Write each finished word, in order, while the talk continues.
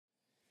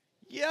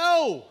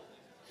Yo!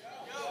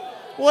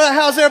 Well,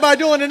 how's everybody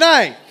doing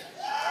tonight?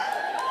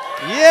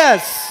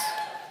 Yes.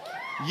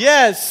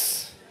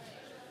 Yes.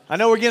 I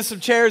know we're getting some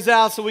chairs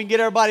out so we can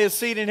get everybody a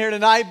seat in here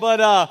tonight,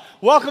 but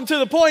welcome to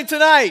The Point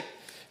tonight.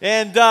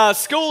 And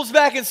school's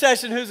back in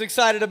session. Who's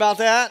excited about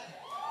that?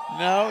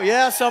 No?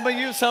 Yeah, some of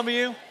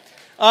you.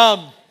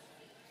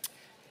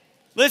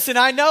 Listen,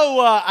 I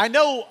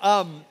know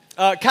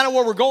kind of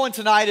where we're going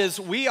tonight is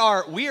we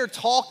are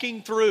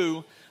talking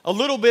through a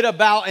little bit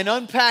about and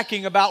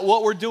unpacking about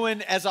what we're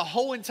doing as a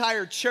whole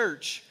entire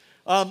church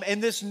in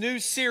this new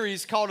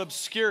series called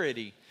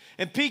Obscurity.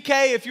 And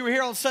PK, if you were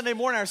here on Sunday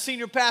morning, our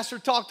senior pastor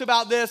talked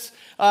about this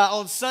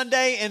on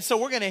Sunday, and so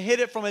we're going to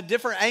hit it from a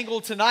different angle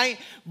tonight.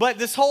 But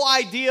this whole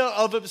idea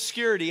of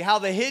obscurity, how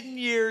the hidden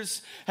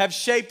years have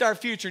shaped our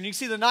future. And you can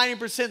see the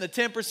 90%, the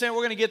 10%. We're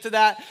going to get to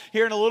that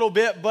here in a little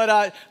bit.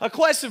 But a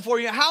question for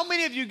you. How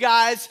many of you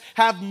guys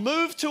have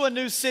moved to a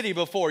new city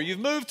before? You've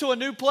moved to a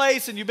new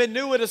place, and you've been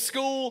new at a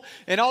school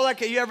and all that.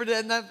 You ever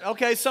done that?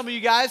 Okay, some of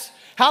you guys.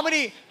 How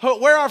many,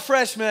 where are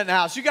freshmen in the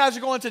house? You guys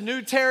are going to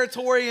new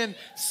territory and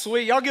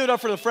sweet. Y'all give it up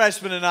for the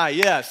freshmen tonight.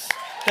 Yes.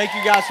 Thank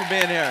you guys for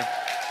being here.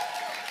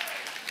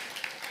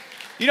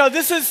 You know,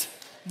 this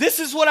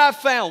is what I've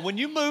found. When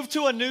you move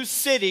to a new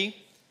city,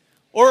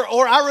 or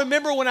I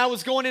remember when I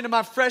was going into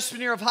my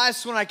freshman year of high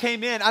school when I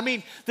came in, I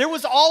mean, there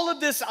was all of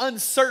this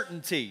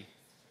uncertainty.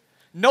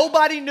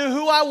 Nobody knew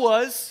who I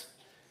was.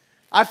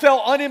 I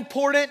felt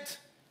unimportant.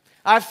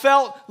 I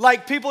felt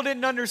like people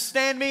didn't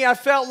understand me. I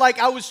felt like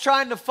I was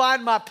trying to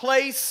find my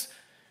place.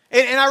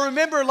 And I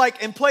remember,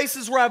 like, in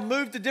places where I've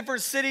moved to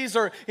different cities,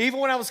 or even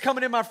when I was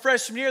coming in my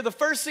freshman year, the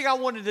first thing I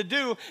wanted to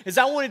do is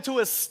I wanted to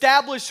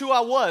establish who I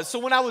was. So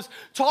when I was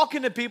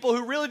talking to people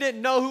who really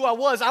didn't know who I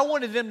was, I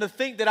wanted them to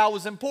think that I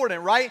was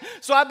important, right?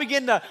 So I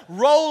began to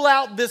roll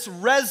out this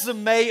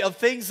resume of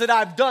things that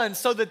I've done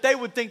so that they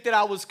would think that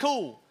I was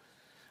cool.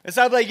 And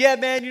so I'd be like, yeah,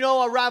 man, you know,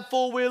 I ride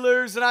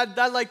four-wheelers, and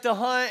I like to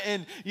hunt,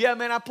 and yeah,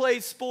 man, I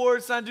play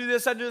sports, and I do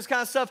this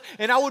kind of stuff.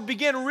 And I would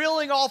begin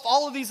reeling off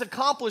all of these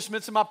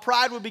accomplishments, and my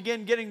pride would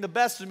begin getting the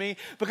best of me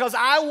because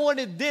I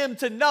wanted them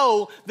to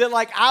know that,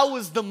 like, I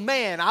was the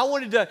man. I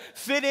wanted to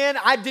fit in.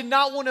 I did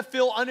not want to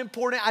feel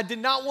unimportant. I did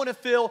not want to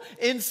feel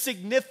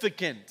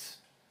insignificant.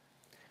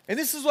 And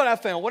this is what I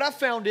found. What I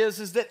found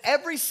is that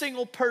every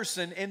single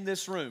person in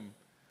this room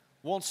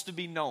wants to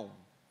be known.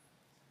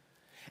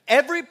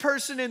 Every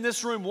person in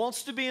this room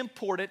wants to be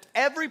important.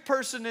 Every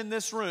person in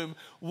this room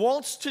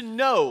wants to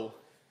know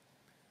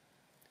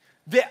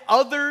that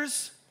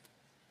others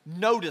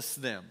notice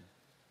them.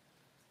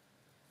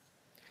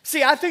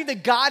 See, I think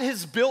that God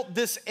has built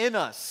this in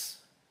us.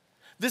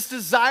 This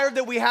desire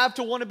that we have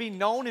to want to be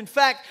known. In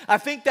fact, I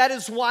think that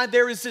is why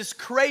there is this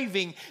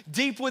craving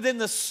deep within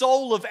the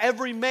soul of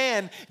every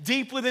man,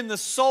 deep within the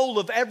soul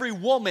of every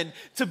woman,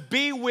 to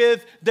be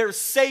with their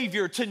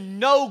Savior, to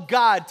know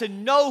God, to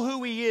know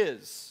who He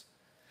is.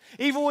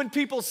 Even when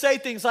people say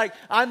things like,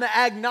 I'm an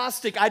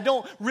agnostic, I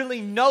don't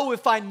really know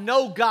if I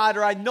know God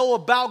or I know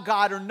about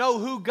God or know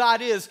who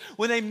God is.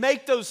 When they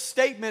make those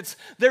statements,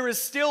 there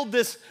is still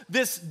this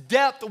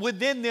depth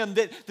within them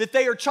that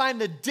they are trying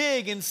to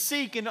dig and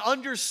seek and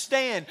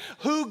understand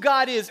who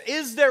God is.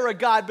 Is there a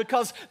God?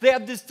 Because they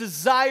have this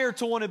desire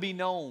to want to be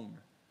known.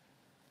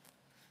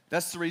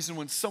 That's the reason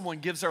when someone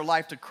gives their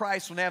life to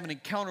Christ, when they have an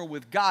encounter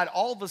with God,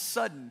 all of a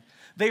sudden,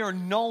 they are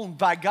known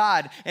by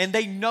God, and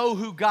they know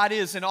who God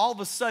is, and all of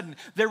a sudden,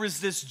 there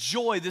is this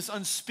joy, this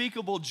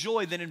unspeakable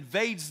joy that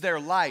invades their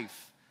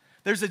life.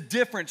 There's a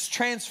difference.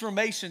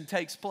 Transformation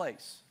takes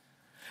place.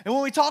 And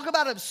when we talk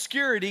about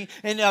obscurity,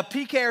 and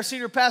PK, our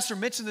senior pastor,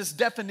 mentioned this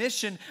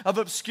definition of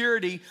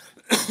obscurity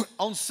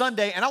on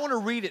Sunday, and I want to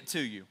read it to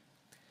you.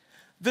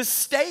 The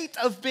state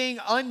of being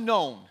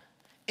unknown,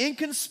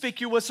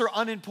 inconspicuous, or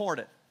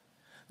unimportant.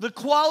 The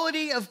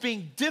quality of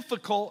being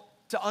difficult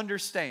to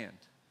understand.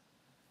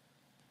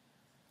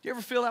 Do you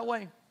ever feel that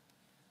way?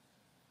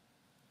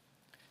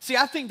 See,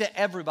 I think that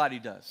everybody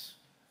does.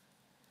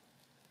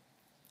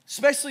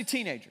 Especially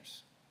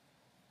teenagers.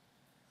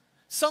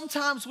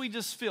 Sometimes we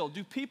just feel,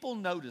 do people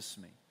notice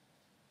me?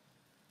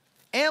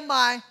 Am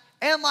I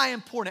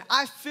important?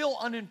 I feel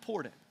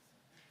unimportant.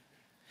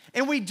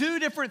 And we do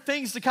different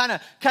things to kind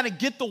of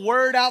get the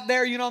word out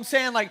there, you know what I'm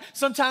saying? Like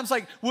sometimes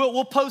like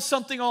we'll post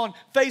something on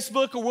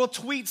Facebook or we'll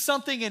tweet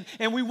something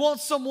and we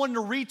want someone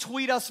to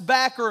retweet us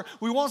back, or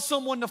we want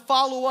someone to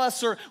follow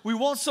us, or we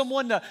want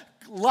someone to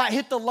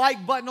hit the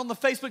like button on the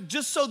Facebook,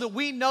 just so that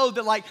we know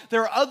that like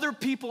there are other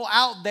people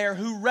out there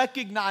who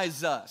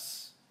recognize us.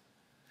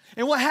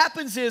 And what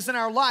happens is in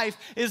our life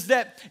is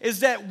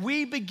that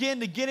we begin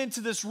to get into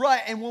this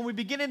rut, and when we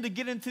begin to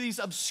get into these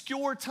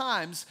obscure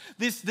times,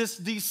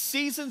 these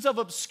seasons of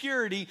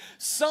obscurity,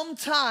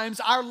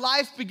 sometimes our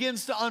life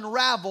begins to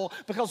unravel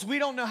because we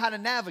don't know how to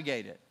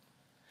navigate it.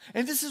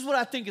 And this is what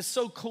I think is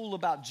so cool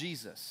about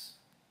Jesus.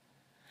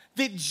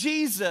 That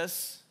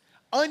Jesus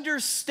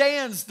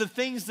understands the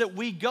things that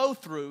we go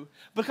through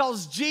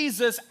because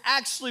Jesus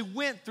actually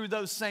went through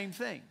those same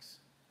things.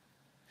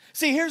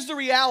 See, here's the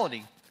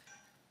reality.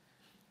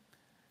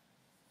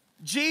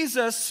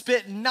 Jesus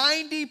spent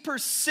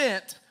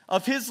 90%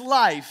 of his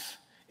life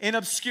in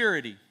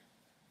obscurity.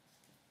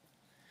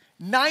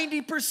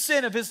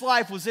 90% of his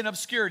life was in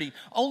obscurity.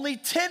 Only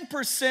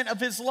 10% of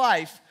his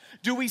life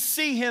do we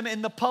see him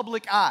in the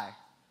public eye.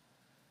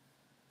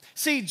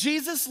 See,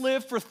 Jesus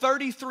lived for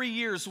 33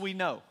 years, we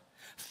know.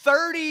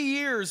 30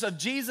 years of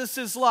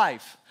Jesus'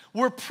 life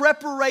were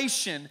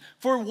preparation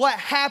for what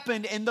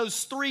happened in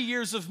those 3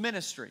 years of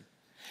ministry.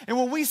 And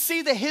when we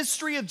see the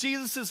history of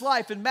Jesus'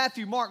 life in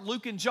Matthew, Mark,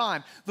 Luke, and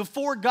John, the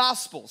 4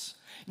 Gospels,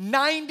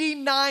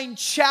 99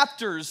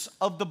 chapters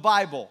of the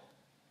Bible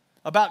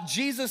about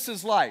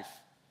Jesus' life.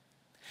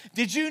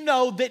 Did you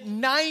know that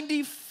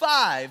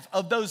 95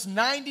 of those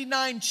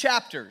 99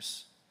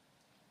 chapters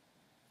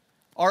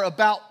are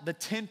about the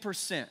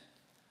 10%,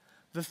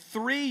 the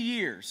 3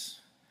 years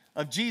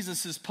of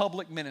Jesus'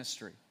 public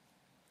ministry?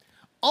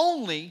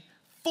 Only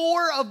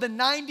 4 of the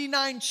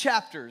 99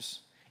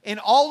 chapters in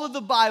all of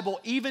the Bible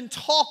even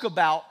talk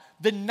about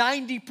the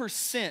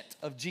 90%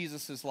 of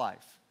Jesus'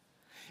 life.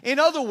 In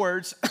other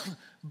words,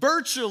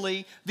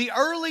 virtually the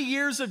early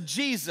years of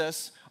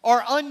Jesus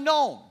are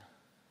unknown.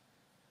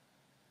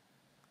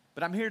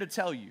 But I'm here to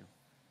tell you,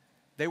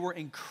 they were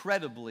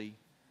incredibly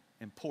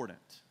important.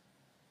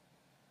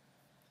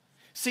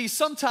 See,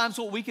 sometimes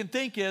what we can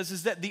think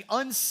is that the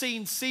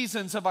unseen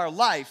seasons of our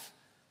life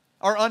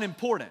are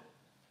unimportant.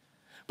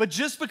 But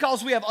just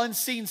because we have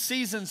unseen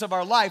seasons of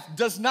our life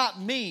does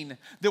not mean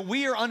that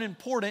we are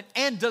unimportant,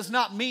 and does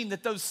not mean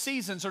that those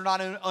seasons are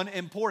not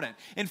unimportant.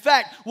 In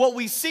fact, what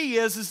we see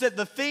is that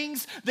the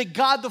things that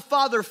God the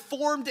Father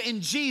formed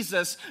in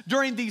Jesus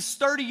during these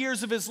 30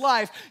 years of his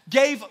life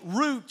gave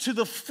root to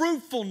the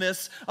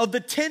fruitfulness of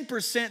the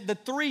 10%, the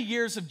 3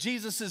 years of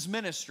Jesus'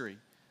 ministry.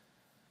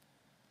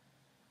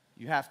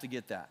 You have to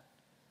get that.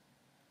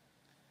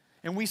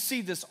 And we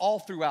see this all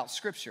throughout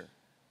Scripture.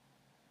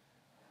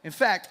 In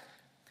fact,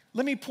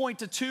 let me point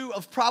to 2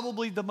 of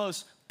probably the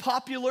most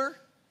popular,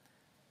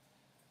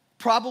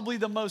 probably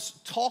the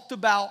most talked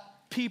about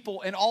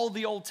people in all of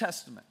the Old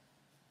Testament.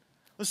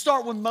 Let's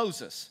start with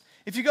Moses.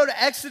 If you go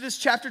to Exodus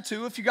chapter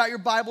 2, if you got your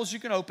Bibles,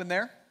 you can open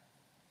there.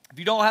 If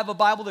you don't have a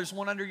Bible, there's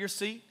one under your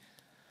seat.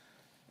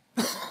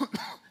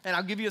 And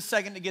I'll give you a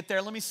second to get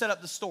there. Let me set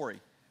up the story.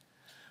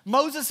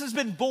 Moses has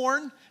been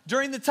born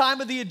during the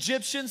time of the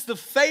Egyptians. The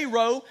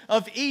Pharaoh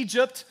of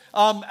Egypt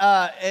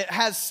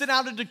has sent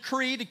out a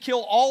decree to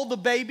kill all the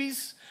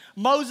babies.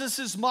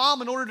 Moses'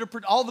 mom, in order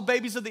to all the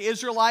babies of the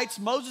Israelites,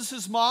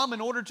 Moses' mom,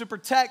 in order to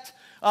protect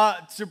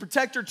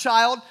her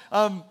child,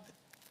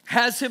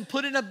 has him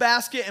put in a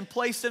basket and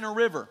placed in a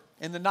river,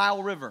 in the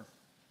Nile River.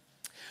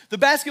 The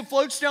basket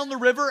floats down the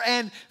river,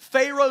 and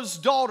Pharaoh's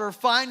daughter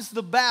finds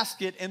the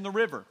basket in the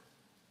river.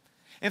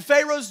 And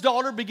Pharaoh's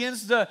daughter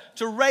begins to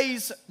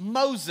raise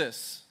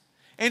Moses.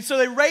 And so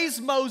they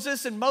raise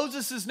Moses, and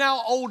Moses is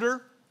now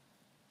older.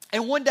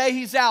 And one day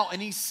he's out,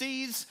 and he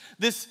sees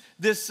this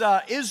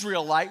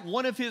Israelite,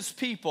 one of his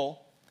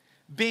people,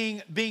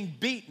 being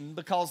beaten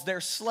because they're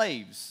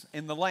slaves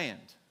in the land.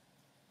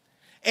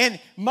 And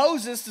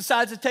Moses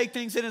decides to take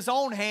things in his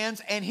own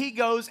hands, and he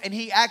goes and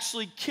he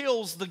actually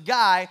kills the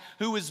guy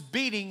who is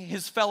beating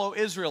his fellow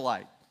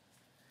Israelite.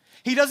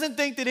 He doesn't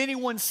think that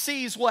anyone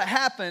sees what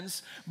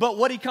happens, but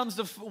what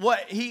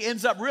he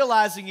ends up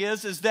realizing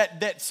is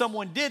that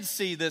someone did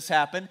see this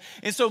happen.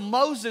 And so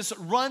Moses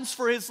runs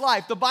for his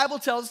life. The Bible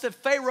tells us that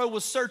Pharaoh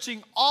was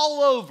searching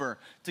all over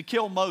to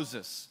kill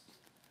Moses.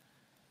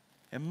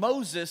 And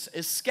Moses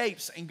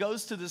escapes and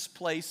goes to this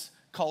place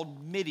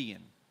called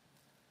Midian.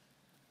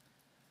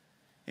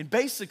 And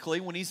basically,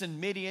 when he's in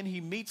Midian,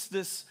 he meets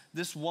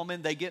this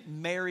woman. They get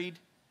married.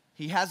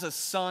 He has a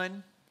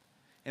son.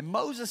 And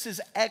Moses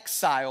is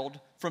exiled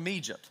from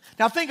Egypt.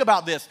 Now think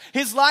about this.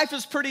 His life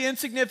is pretty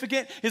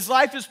insignificant. His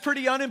life is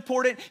pretty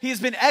unimportant. He has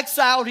been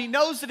exiled. He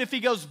knows that if he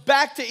goes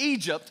back to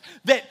Egypt,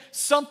 that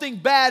something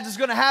bad is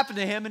going to happen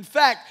to him. In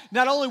fact,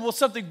 not only will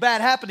something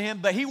bad happen to him,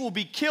 but he will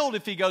be killed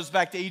if he goes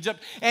back to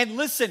Egypt. And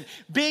listen,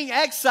 being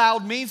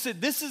exiled means that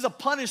this is a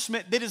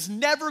punishment that is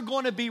never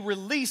going to be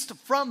released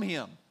from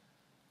him.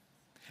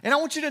 And I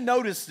want you to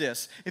notice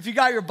this. If you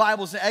got your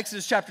Bibles in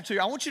Exodus chapter 2,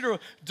 I want you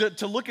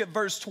to look at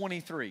verse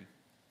 23.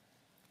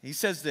 He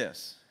says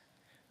this: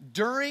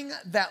 during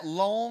that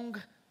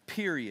long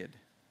period,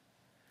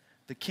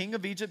 the king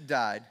of Egypt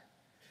died.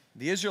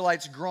 The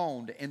Israelites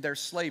groaned in their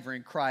slavery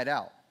and cried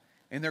out.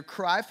 And their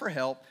cry for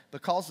help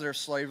because of their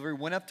slavery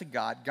went up to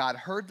God. God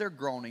heard their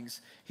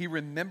groanings. He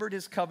remembered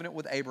his covenant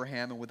with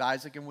Abraham and with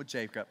Isaac and with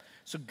Jacob.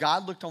 So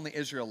God looked on the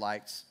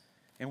Israelites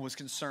and was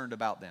concerned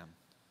about them.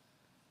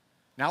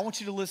 Now I want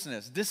you to listen to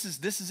this.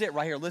 This is it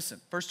right here.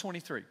 Listen, verse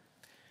 23.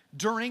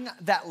 During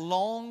that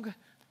long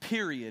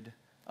period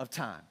of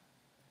time.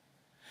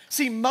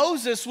 See,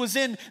 Moses was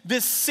in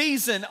this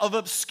season of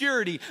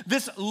obscurity,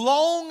 this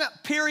long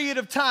period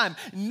of time,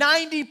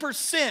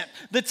 90%,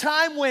 the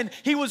time when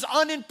he was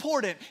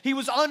unimportant, he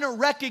was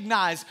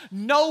unrecognized.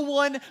 No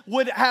one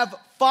would have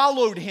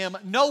followed him.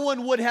 No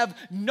one would have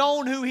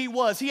known who he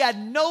was. He had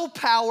no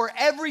power.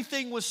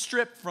 Everything was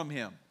stripped from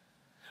him.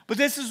 But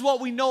this is what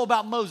we know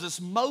about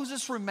Moses.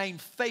 Moses remained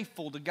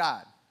faithful to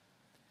God.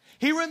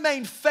 He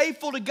remained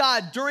faithful to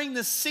God during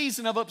this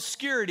season of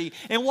obscurity.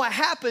 And what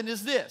happened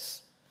is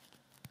this.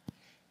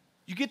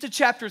 You get to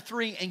chapter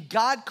 3, and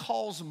God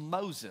calls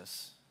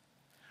Moses,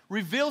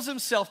 reveals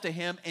himself to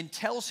him, and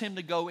tells him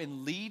to go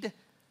and lead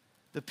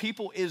the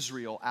people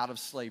Israel out of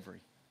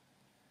slavery.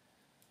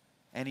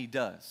 And he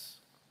does.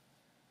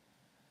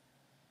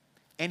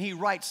 And he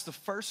writes the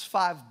first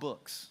 5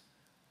 books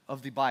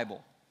of the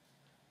Bible.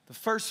 The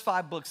first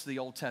 5 books of the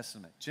Old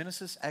Testament.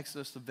 Genesis,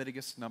 Exodus,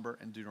 Leviticus, Number,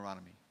 and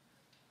Deuteronomy.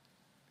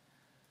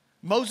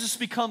 Moses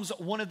becomes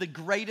one of the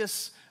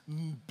greatest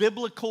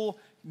biblical,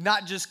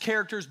 not just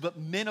characters, but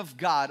men of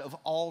God of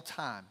all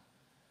time.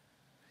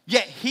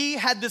 Yet he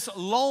had this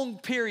long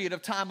period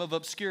of time of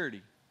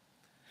obscurity.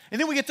 And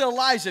then we get to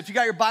Elijah. If you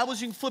got your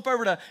Bibles, you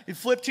can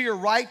flip to your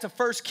right to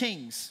 1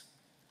 Kings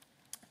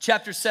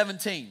chapter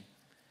 17.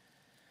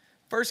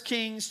 1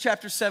 Kings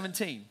chapter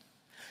 17.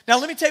 Now,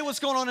 let me tell you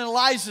what's going on in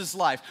Elijah's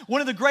life.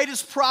 One of the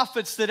greatest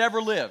prophets that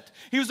ever lived.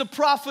 He was a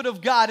prophet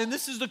of God, and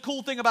this is the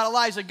cool thing about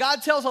Elijah.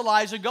 God tells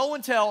Elijah, go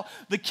and tell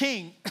the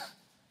king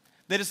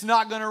that it's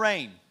not going to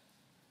rain.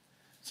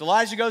 So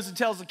Elijah goes and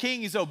tells the king.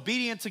 He's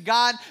obedient to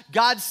God.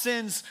 God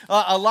sends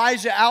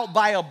Elijah out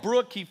by a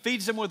brook. He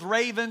feeds him with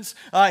ravens.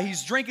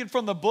 He's drinking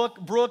from the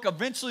brook.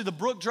 Eventually the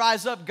brook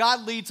dries up.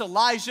 God leads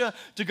Elijah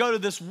to go to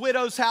this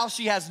widow's house.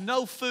 She has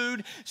no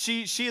food.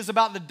 She is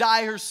about to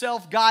die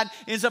herself. God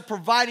ends up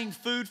providing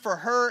food for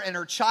her and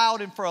her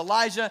child and for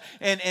Elijah.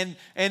 And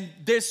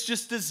there's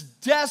just this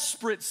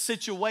desperate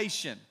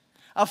situation.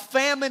 A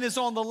famine is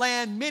on the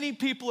land. Many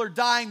people are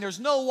dying. There's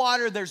no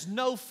water. There's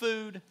no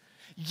food.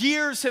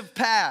 Years have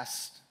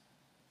passed.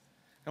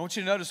 I want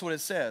you to notice what it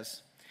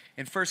says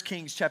in 1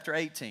 Kings chapter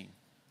 18.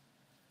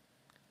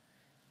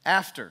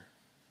 After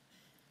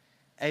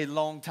a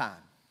long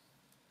time.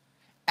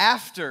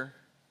 After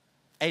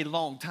a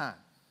long time.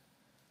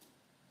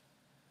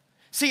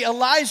 See,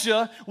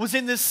 Elijah was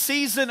in this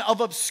season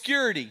of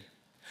obscurity,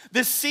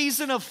 this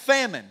season of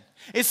famine.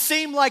 It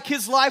seemed like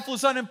his life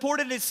was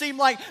unimportant. It seemed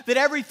like that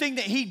everything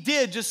that he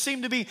did just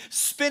seemed to be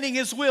spinning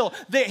his wheel.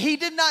 That he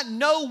did not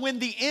know when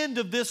the end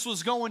of this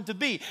was going to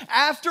be.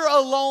 After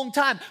a long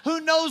time.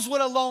 Who knows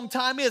what a long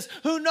time is?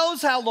 Who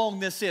knows how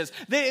long this is?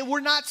 We're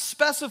not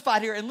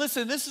specified here. And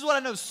listen, this is what I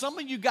know. Some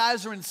of you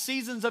guys are in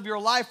seasons of your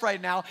life right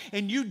now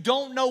and you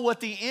don't know what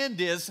the end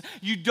is.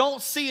 You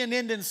don't see an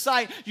end in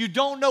sight. You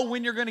don't know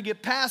when you're going to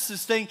get past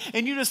this thing.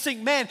 And you just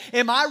think, man,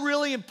 am I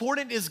really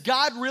important? Is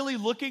God really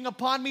looking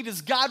upon me?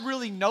 Does God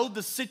really know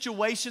the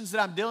situations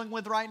that I'm dealing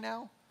with right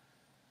now?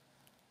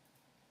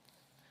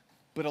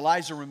 But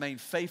Elijah remained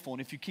faithful.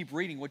 And if you keep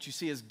reading, what you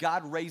see is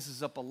God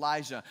raises up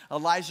Elijah.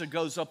 Elijah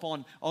goes up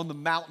on the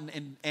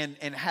mountain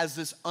and has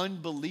this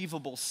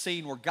unbelievable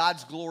scene where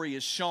God's glory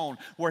is shown,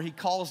 where he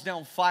calls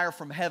down fire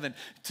from heaven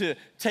to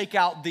take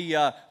out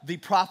the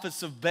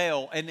prophets of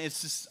Baal. And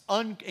it's this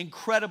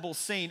incredible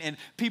scene. And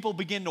people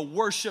begin to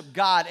worship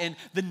God. And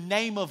the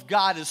name of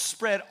God is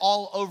spread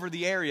all over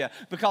the area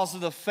because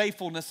of the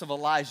faithfulness of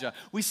Elijah.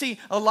 We see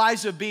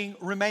Elijah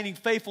remaining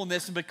faithful in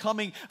this and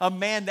becoming a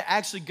man that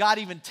actually God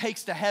even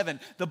takes to heaven.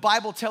 The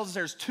Bible tells us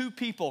there's 2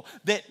 people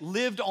that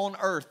lived on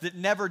earth that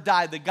never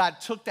died, that God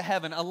took to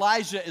heaven.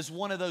 Elijah is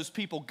one of those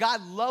people.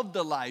 God loved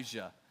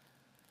Elijah.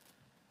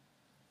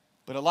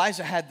 But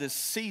Elijah had this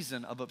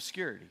season of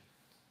obscurity.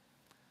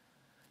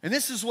 And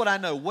this is what I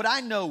know. What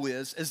I know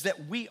is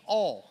that we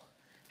all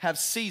have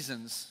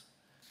seasons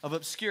of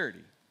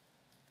obscurity.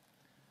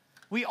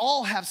 We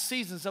all have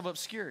seasons of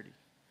obscurity.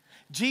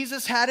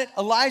 Jesus had it,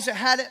 Elijah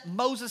had it,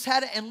 Moses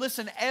had it, and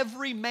listen,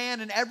 every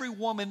man and every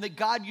woman that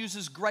God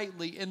uses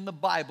greatly in the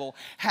Bible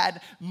had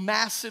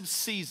massive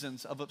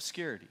seasons of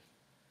obscurity.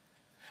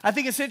 I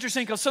think it's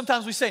interesting because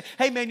sometimes we say,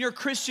 hey man, you're a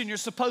Christian, you're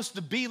supposed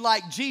to be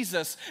like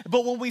Jesus.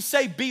 But when we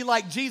say be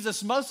like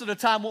Jesus, most of the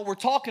time what we're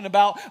talking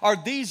about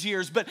are these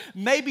years. But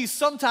maybe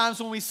sometimes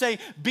when we say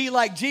be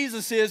like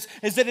Jesus is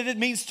that it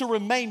means to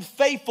remain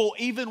faithful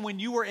even when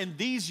you are in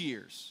these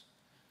years.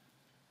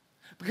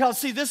 Because,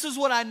 see, this is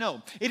what I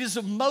know. It is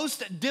the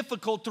most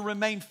difficult to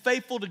remain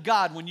faithful to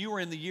God when you are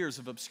in the years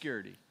of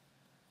obscurity.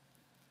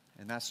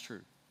 And that's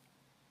true.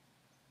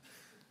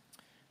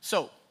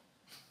 So,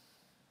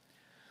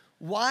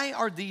 why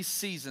are these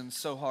seasons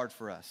so hard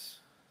for us?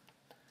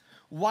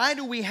 Why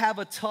do we have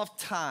a tough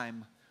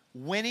time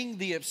winning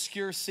the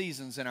obscure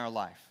seasons in our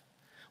life?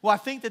 Well, I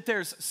think that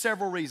there's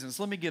several reasons.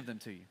 Let me give them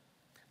to you.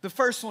 The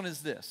first one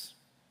is this.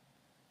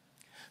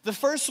 The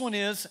first one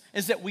is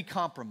that we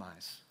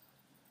compromise.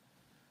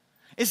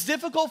 It's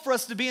difficult for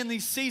us to be in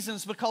these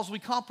seasons because we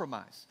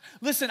compromise.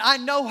 Listen, I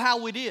know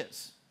how it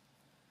is.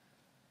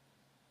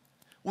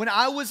 When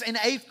I was in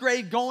 8th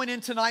grade going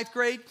into 9th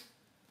grade,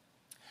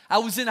 I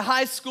was in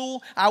high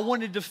school. I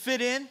wanted to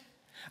fit in.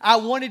 I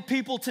wanted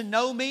people to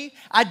know me.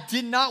 I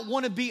did not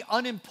want to be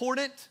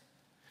unimportant.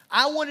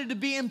 I wanted to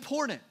be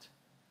important.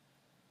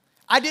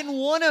 I didn't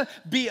want to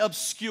be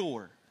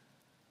obscure.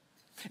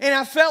 And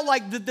I felt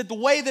like that the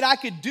way that I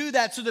could do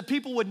that so that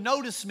people would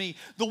notice me,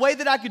 the way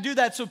that I could do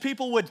that so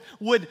people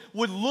would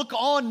look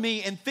on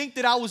me and think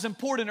that I was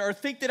important or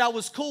think that I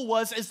was cool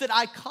is that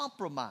I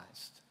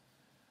compromised.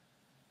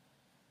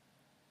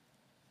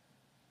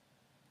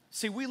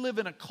 See, we live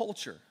in a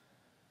culture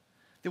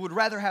that would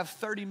rather have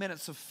 30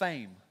 minutes of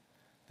fame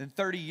than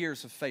 30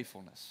 years of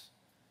faithfulness.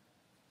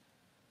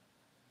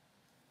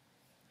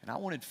 And I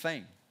wanted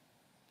fame.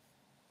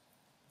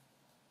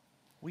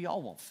 We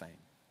all want fame.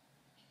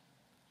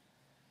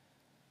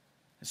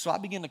 And so I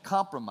began to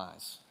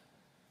compromise.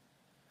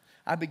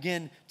 I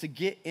began to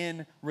get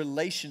in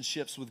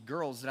relationships with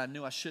girls that I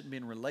knew I shouldn't be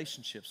in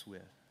relationships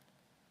with.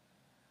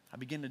 I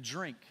began to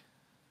drink.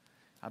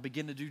 I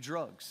began to do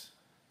drugs.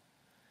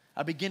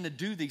 I began to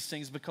do these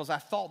things because I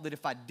thought that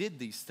if I did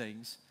these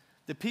things,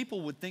 the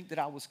people would think that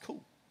I was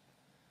cool,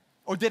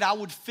 or that I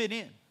would fit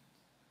in,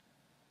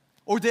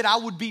 or that I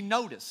would be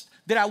noticed,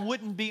 that I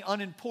wouldn't be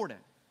unimportant.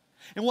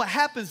 And what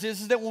happens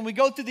is that when we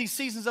go through these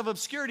seasons of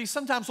obscurity,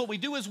 sometimes what we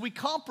do is we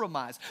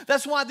compromise.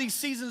 That's why these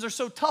seasons are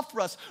so tough for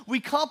us.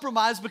 We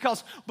compromise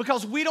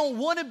because we don't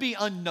want to be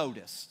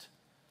unnoticed.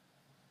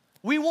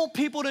 We want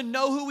people to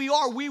know who we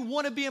are. We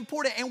want to be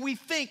important. And we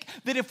think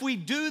that if we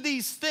do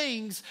these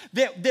things,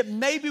 that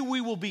maybe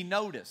we will be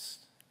noticed.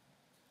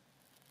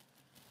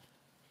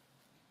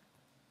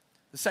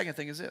 The second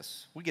thing is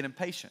this: we get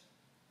impatient.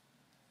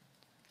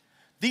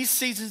 These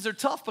seasons are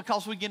tough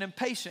because we get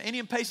impatient. Any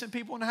impatient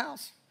people in the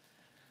house?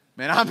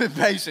 Man, I'm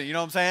impatient, you know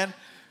what I'm saying?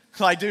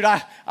 Like, dude,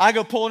 I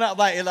go pulling up,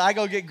 like I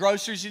go get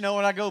groceries, when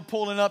I go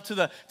pulling up to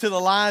the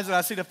lines and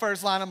I see the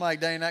first line, I'm like,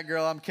 dang, that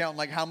girl, I'm counting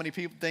like how many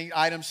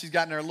items she's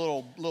got in her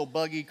little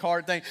buggy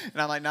cart thing. And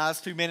I'm like, nah,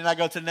 it's too many. And I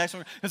go to the next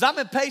one. Because I'm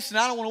impatient,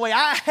 I don't want to wait.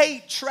 I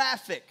hate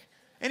traffic.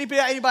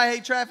 Anybody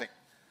hate traffic?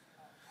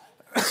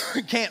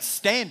 Can't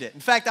stand it.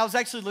 In fact, I was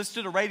actually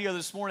listening to the radio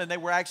this morning, and they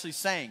were actually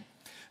saying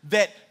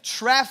that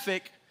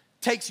traffic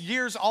takes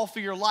years off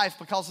of your life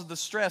because of the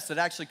stress that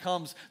actually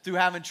comes through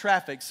having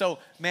traffic. So,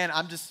 man,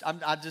 I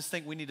just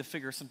think we need to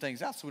figure some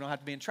things out so we don't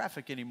have to be in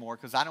traffic anymore,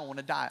 because I don't want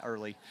to die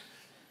early.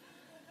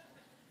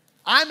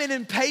 I'm an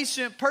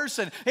impatient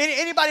person.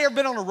 Anybody ever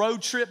been on a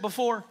road trip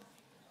before?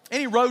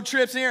 Any road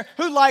trips in here?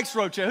 Who likes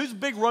road trip? Who's a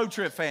big road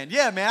trip fan?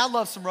 Yeah, man, I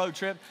love some road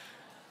trip.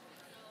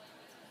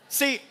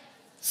 See,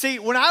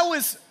 when I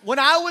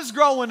was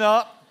growing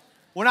up,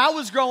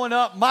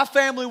 my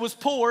family was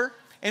poor.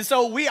 And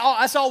so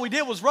that's all we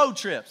did was road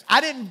trips.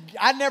 I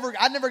never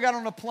got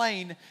on a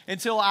plane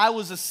until I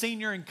was a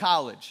senior in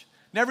college.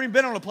 Never even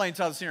been on a plane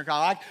until I was a senior in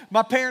college.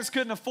 My parents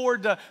couldn't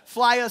afford to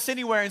fly us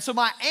anywhere. And so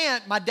my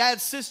aunt, my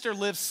dad's sister,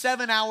 lived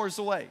 7 hours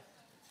away.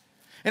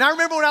 And I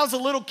remember when I was a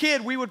little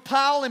kid, we would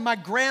pile in my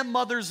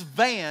grandmother's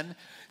van,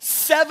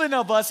 7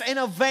 of us in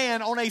a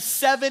van on a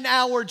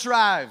 7-hour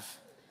drive.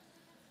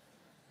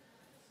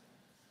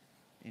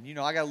 And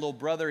I got a little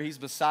brother, he's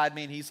beside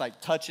me, and he's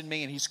like touching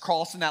me, and he's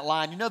crossing that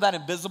line. You know that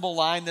invisible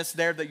line that's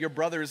there that your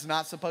brother is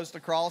not supposed to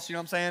cross, you know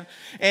what I'm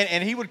saying?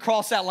 And he would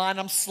cross that line,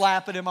 I'm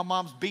slapping him, my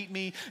mom's beating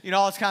me,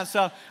 all this kind of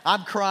stuff.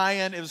 I'm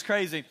crying, it was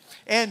crazy.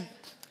 And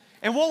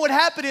what would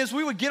happen is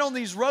we would get on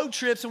these road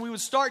trips, and we would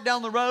start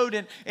down the road,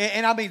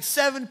 and I mean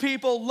 7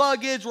 people,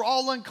 luggage, we're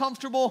all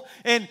uncomfortable,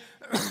 and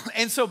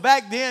so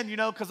back then,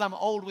 because I'm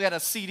old, we had a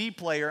CD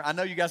player. I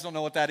know you guys don't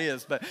know what that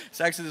is, but it's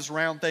actually this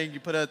round thing.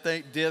 You put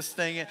a disc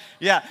thing in.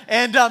 Yeah,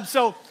 and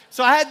so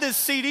I had this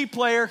CD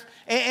player,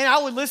 and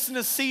I would listen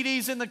to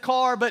CDs in the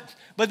car, but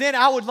then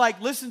I would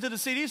listen to the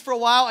CDs for a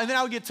while, and then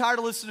I would get tired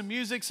of listening to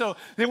music, so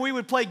then we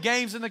would play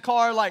games in the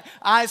car like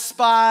I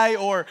Spy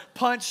or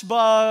Punch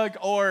Bug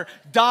or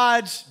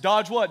Dodge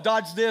what?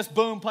 Dodge this,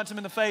 boom, punch him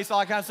in the face, all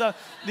that kind of stuff,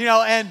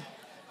 and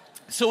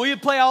so we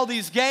would play all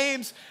these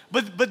games,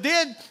 but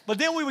then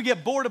we would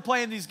get bored of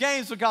playing these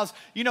games because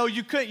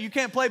you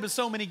can't play but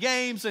so many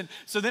games, and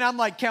so then I'm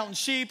like counting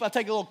sheep. I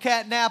take a little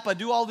cat nap. I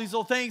do all these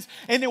little things,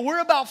 and then we're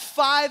about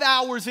 5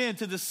 hours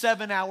into the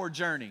 7-hour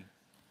journey,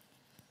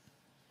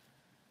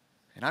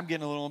 and I'm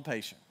getting a little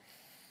impatient.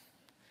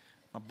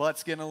 My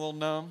butt's getting a little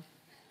numb.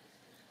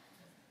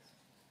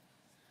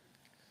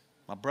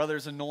 My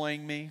brother's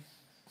annoying me.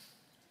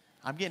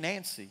 I'm getting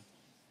antsy,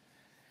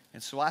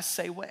 and so I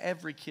say what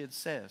every kid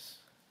says.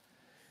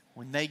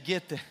 When they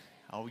get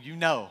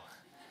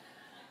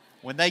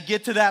when they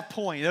get to that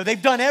point, they've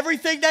done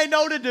everything they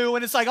know to do,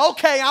 and it's like,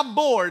 okay, I'm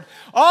bored.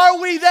 Are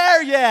we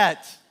there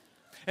yet?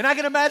 And I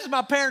can imagine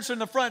my parents are in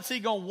the front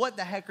seat going, what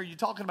the heck are you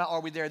talking about?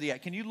 Are we there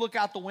yet? Can you look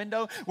out the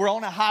window? We're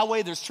on a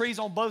highway. There's trees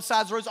on both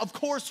sides of the roads. Of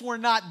course we're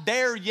not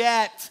there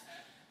yet.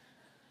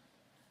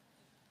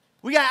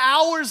 We got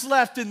hours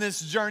left in this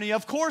journey.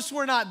 Of course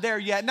we're not there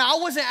yet. Now,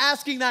 I wasn't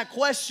asking that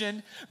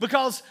question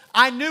because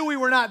I knew we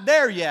were not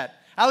there yet.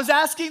 I was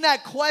asking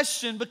that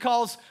question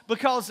because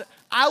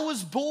I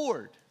was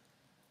bored.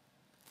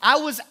 I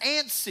was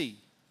antsy.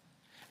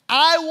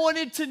 I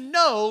wanted to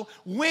know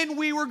when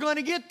we were going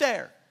to get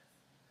there.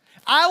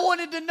 I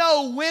wanted to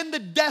know when the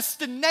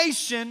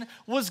destination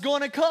was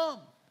going to come.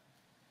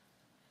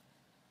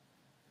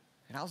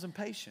 And I was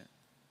impatient.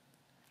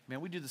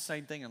 Man, we do the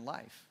same thing in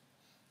life.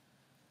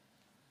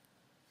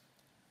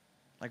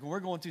 Like when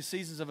we're going through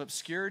seasons of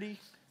obscurity,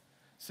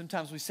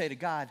 sometimes we say to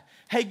God,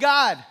 hey,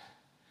 God,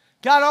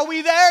 are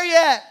we there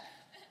yet?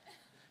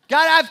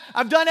 God,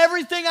 I've done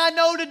everything I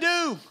know to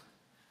do.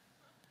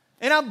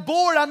 And I'm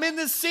bored. I'm in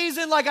this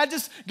season. Like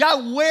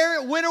God,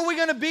 when are we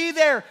going to be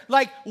there?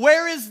 Like,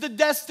 where is the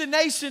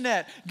destination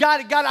at?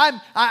 God,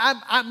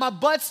 my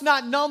butt's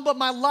not numb, but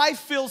my life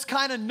feels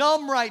kind of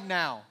numb right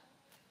now.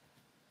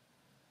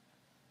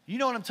 You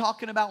know what I'm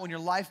talking about when your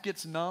life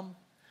gets numb?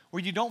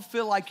 Where you don't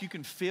feel like you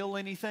can feel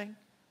anything?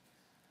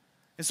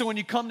 And so when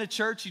you come to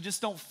church, you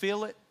just don't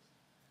feel it.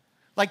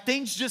 Like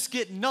things just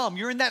get numb.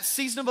 You're in that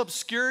season of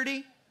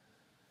obscurity.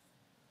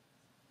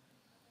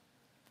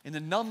 And the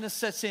numbness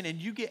sets in and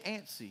you get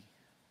antsy.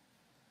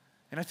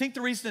 And I think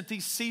the reason that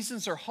these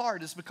seasons are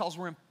hard is because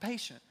we're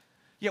impatient.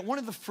 Yet one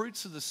of the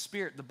fruits of the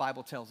Spirit, the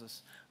Bible tells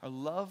us, are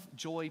love,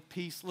 joy,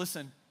 peace.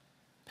 Listen,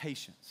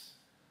 patience.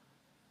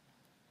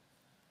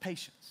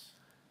 Patience.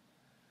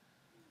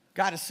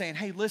 God is saying,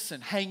 hey,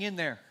 listen, hang in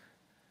there.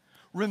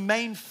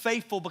 Remain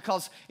faithful,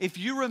 because if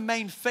you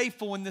remain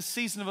faithful in this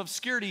season of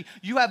obscurity,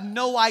 you have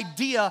no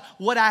idea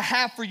what I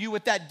have for you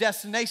at that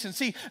destination.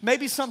 See,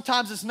 maybe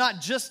sometimes it's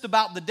not just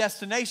about the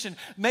destination.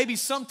 Maybe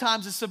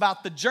sometimes it's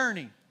about the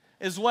journey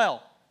as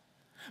well.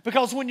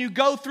 Because when you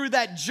go through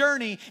that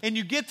journey and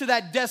you get to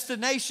that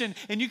destination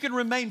and you can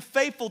remain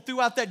faithful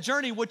throughout that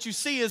journey, what you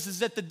see is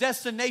that the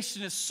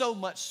destination is so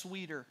much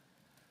sweeter.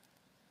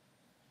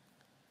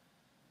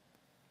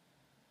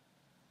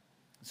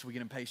 So we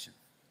get impatient.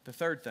 The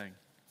third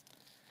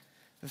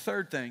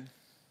thing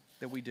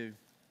that we do,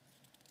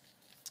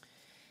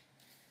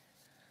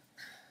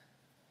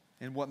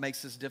 and what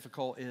makes this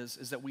difficult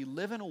is that we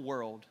live in a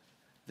world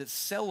that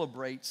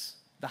celebrates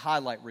the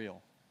highlight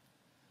reel.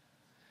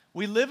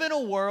 We live in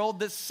a world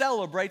that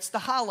celebrates the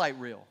highlight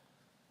reel.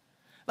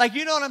 Like,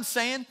 you know what I'm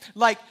saying?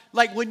 Like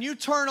when you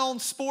turn on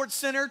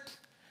SportsCenter,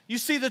 you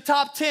see the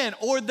top 10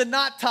 or the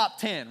not top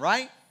 10,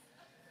 right?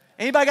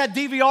 Anybody got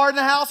DVR in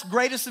the house?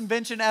 Greatest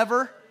invention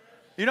ever.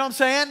 You know what I'm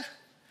saying?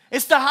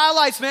 It's the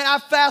highlights, man. I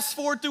fast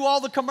forward through all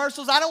the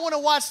commercials. I don't want to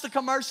watch the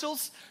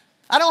commercials.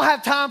 I don't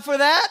have time for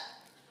that.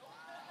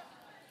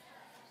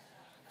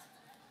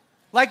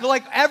 Like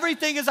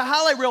everything is a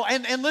highlight reel.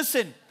 And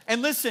listen,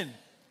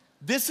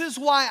 this is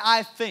why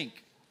I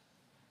think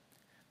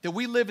that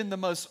we live in the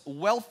most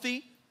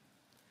wealthy,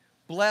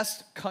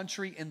 blessed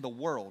country in the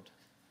world.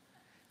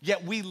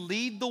 Yet we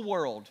lead the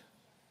world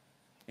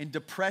in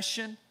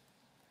depression,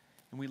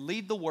 and we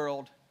lead the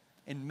world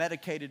in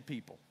medicated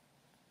people.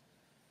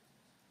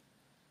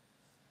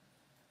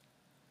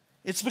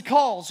 It's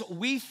because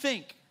we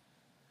think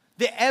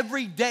that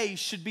every day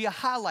should be a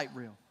highlight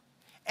reel.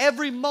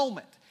 Every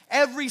moment,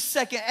 every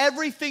second,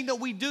 everything that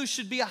we do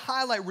should be a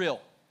highlight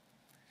reel.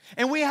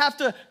 And we have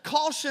to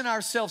caution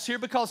ourselves here,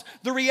 because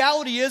the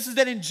reality is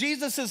that in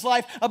Jesus'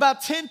 life,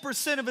 about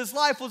 10% of his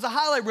life was a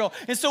highlight reel.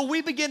 And so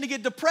we begin to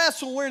get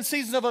depressed when we're in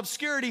seasons of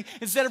obscurity.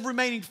 Instead of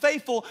remaining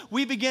faithful,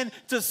 we begin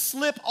to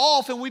slip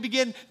off, and we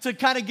begin to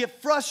kind of get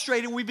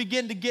frustrated, and we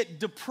begin to get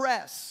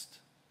depressed.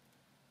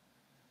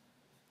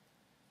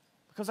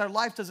 Because our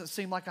life doesn't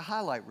seem like a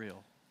highlight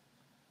reel.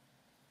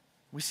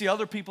 We see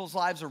other people's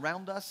lives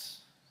around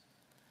us,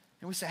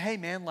 and we say, hey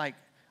man, like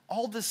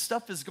all this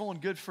stuff is going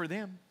good for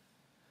them.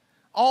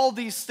 All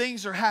these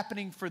things are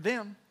happening for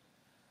them.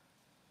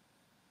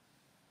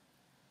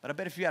 But I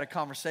bet if you had a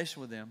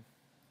conversation with them,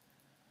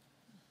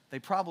 they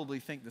probably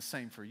think the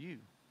same for you.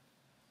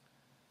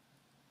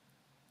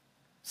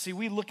 See,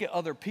 we look at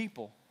other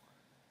people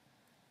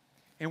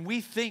and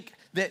we think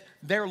that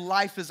their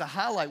life is a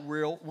highlight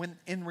reel, when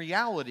in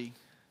reality,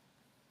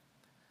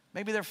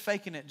 maybe they're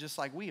faking it just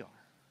like we are.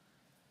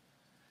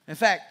 In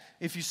fact,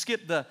 if you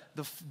skip the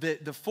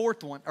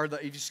fourth one, or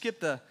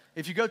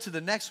if you go to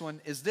the next one,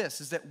 is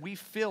that we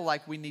feel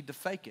like we need to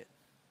fake it.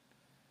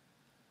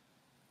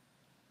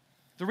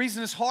 The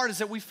reason it's hard is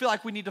that we feel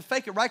like we need to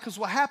fake it, right? Because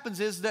what happens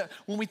is that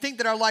when we think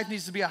that our life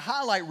needs to be a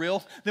highlight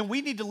reel, then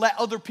we need to let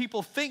other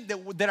people think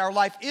that our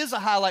life is a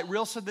highlight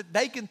reel, so that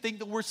they can think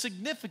that we're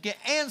significant,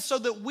 and so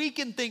that we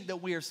can think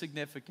that we are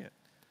significant.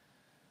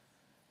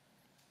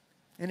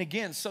 And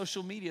again,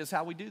 social media is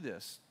how we do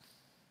this.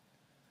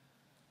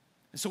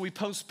 And so we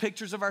post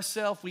pictures of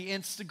ourselves, we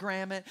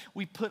Instagram it,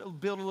 we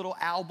build a little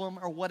album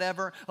or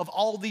whatever of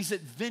all these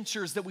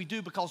adventures that we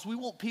do, because we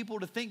want people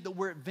to think that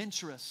we're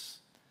adventurous.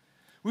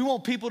 We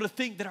want people to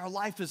think that our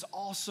life is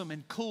awesome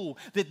and cool,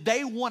 that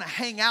they want to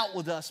hang out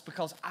with us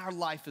because our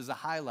life is a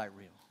highlight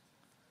reel.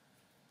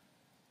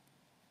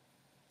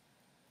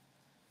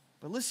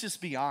 But let's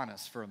just be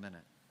honest for a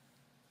minute.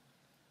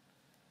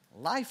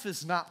 Life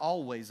is not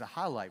always a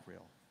highlight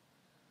reel.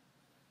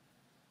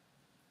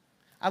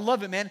 I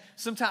love it, man.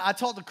 Sometimes I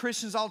talk to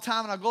Christians all the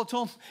time, and I go to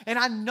them, and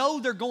I know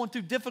they're going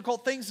through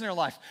difficult things in their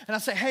life. And I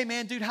say, hey,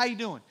 man, dude, how you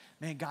doing?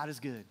 Man, God is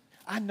good.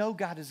 I know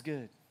God is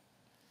good.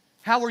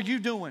 How are you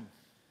doing?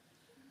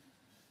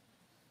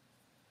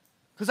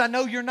 Because I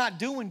know you're not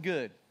doing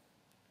good.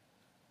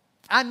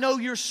 I know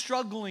you're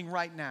struggling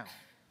right now.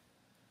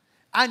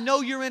 I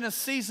know you're in a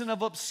season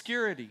of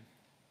obscurity.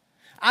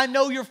 I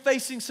know you're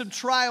facing some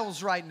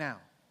trials right now.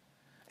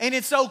 And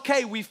it's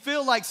okay. We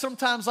feel like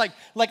sometimes like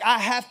I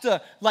have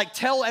to like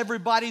tell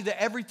everybody that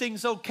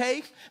everything's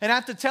okay. And I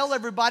have to tell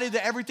everybody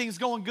that everything's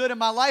going good in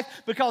my life,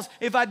 because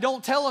if I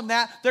don't tell them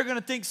that, they're going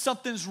to think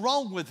something's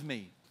wrong with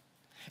me.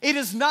 It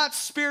is not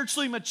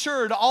spiritually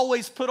mature to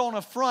always put on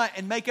a front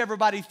and make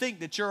everybody think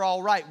that you're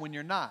all right when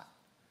you're not.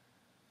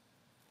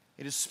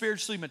 It is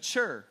spiritually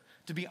mature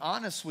to be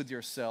honest with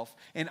yourself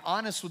and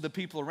honest with the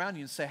people around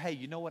you and say, hey,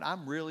 you know what?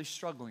 I'm really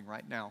struggling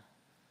right now.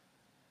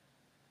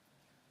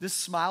 This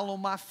smile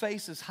on my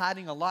face is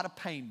hiding a lot of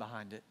pain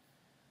behind it.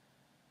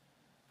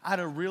 I'd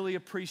have really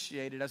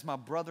appreciated, as my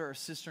brother or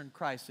sister in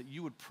Christ, that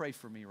you would pray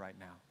for me right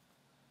now.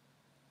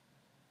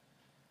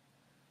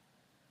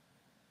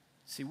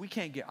 See, we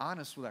can't get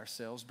honest with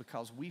ourselves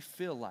because we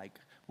feel like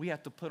we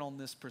have to put on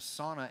this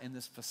persona and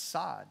this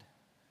facade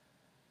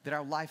that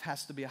our life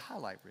has to be a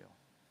highlight reel.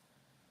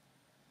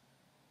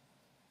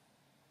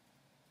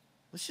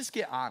 Let's just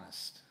get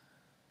honest.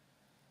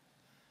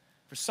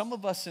 For some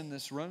of us in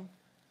this room,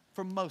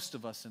 for most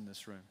of us in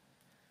this room,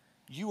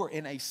 you are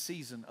in a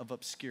season of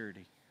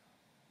obscurity.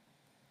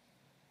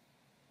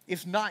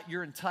 If not,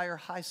 your entire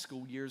high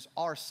school years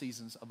are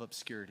seasons of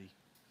obscurity.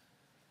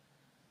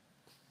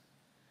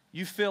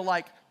 You feel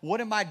like,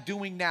 what am I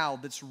doing now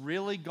that's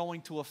really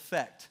going to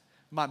affect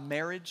my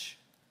marriage,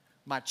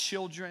 my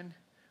children,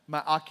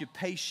 my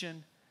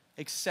occupation,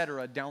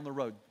 etc. down the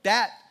road?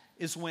 That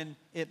is when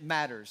it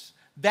matters.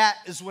 That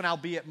is when I'll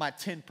be at my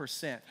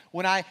 10%.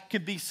 When I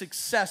can be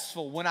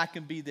successful, when I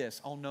can be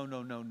this. Oh,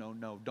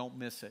 no. Don't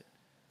miss it.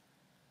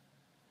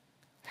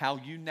 How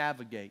you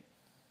navigate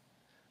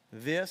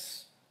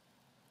this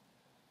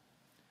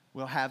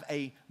will have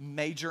a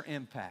major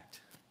impact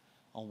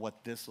on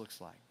what this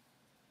looks like.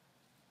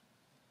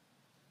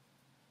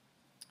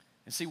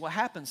 And see, what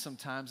happens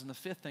sometimes, and the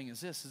fifth thing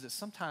is this, is that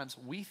sometimes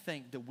we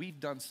think that we've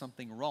done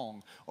something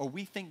wrong, or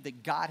we think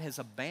that God has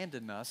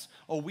abandoned us,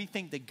 or we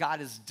think that God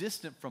is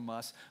distant from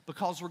us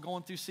because we're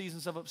going through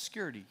seasons of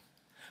obscurity.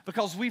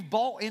 Because we've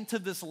bought into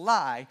this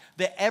lie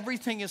that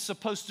everything is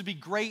supposed to be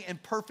great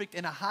and perfect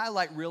and a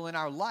highlight reel in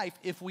our life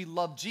if we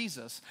love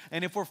Jesus,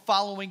 and if we're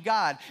following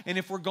God, and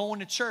if we're going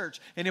to church,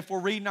 and if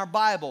we're reading our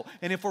Bible,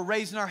 and if we're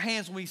raising our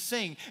hands when we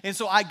sing. And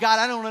so, God,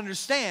 I don't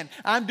understand.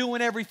 I'm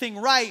doing everything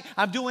right.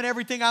 I'm doing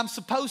everything I'm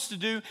supposed to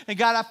do. And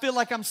God, I feel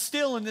like I'm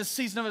still in this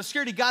season of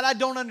obscurity. God, I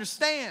don't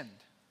understand.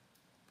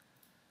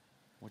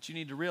 What you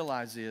need to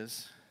realize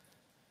is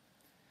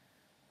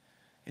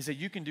that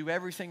you can do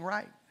everything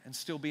right and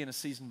still be in a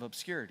season of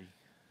obscurity.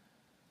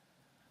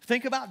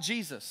 Think about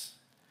Jesus.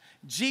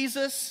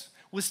 Jesus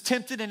was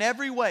tempted in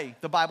every way,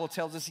 the Bible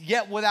tells us,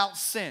 yet without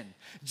sin.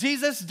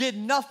 Jesus did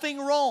nothing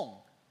wrong.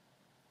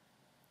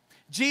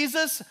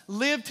 Jesus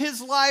lived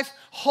his life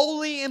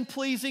holy and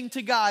pleasing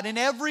to God in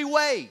every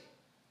way.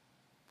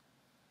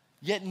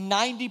 Yet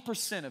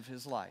 90% of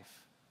his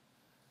life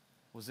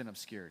was in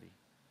obscurity.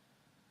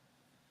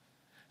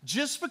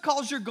 Just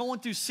because you're going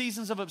through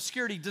seasons of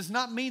obscurity does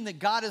not mean that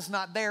God is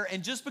not there.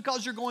 And just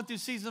because you're going through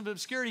seasons of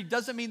obscurity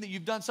doesn't mean that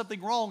you've done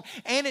something wrong.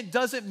 And it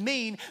doesn't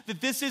mean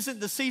that this isn't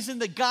the season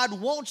that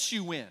God wants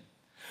you in.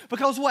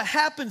 Because what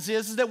happens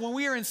is that when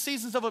we are in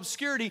seasons of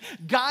obscurity,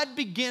 God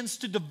begins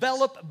to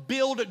develop,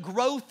 build,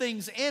 grow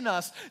things in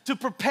us to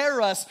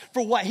prepare us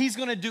for what he's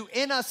going to do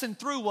in us and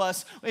through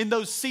us in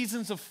those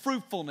seasons of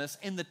fruitfulness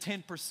in the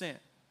 10%.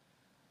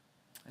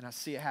 And I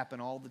see it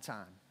happen all the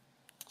time.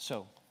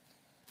 So,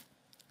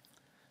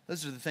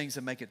 those are the things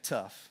that make it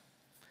tough.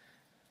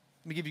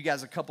 Let me give you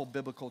guys a couple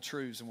biblical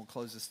truths and we'll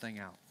close this thing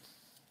out.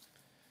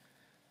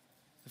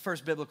 The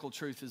first biblical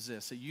truth is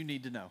this, that you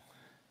need to know,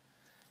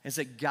 is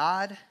that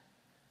God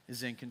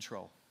is in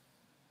control.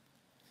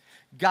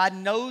 God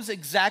knows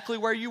exactly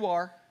where you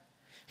are.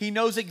 He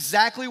knows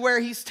exactly where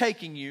he's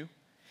taking you.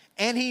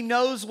 And he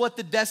knows what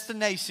the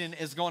destination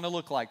is going to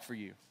look like for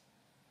you.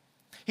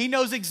 He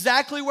knows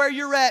exactly where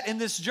you're at in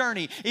this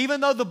journey.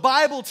 Even though the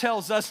Bible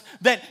tells us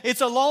that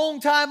it's a long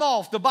time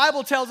off. The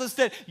Bible tells us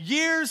that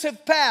years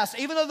have passed.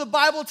 Even though the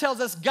Bible tells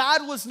us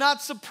God was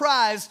not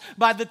surprised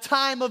by the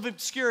time of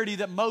obscurity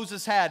that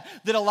Moses had,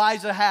 that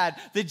Elijah had,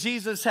 that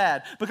Jesus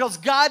had. Because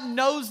God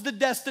knows the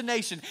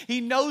destination.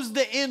 He knows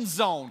the end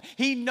zone.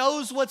 He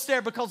knows what's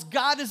there because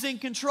God is in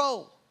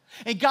control.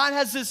 And God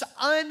has this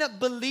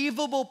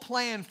unbelievable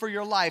plan for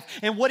your life.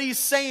 And what he's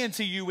saying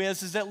to you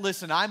is that,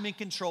 listen, I'm in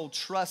control.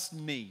 Trust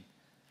me.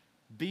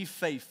 Be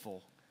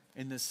faithful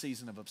in this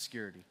season of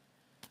obscurity.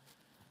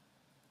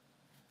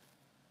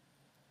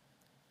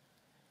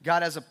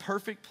 God has a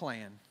perfect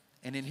plan,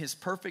 and in his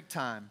perfect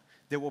time,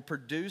 that will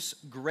produce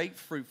great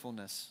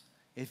fruitfulness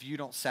if you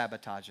don't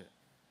sabotage it.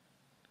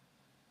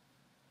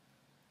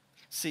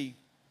 See,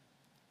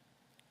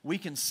 we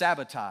can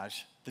sabotage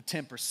the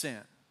 10%.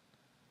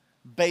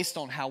 Based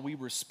on how we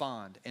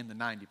respond in the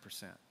 90%.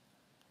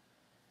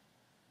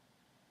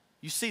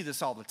 You see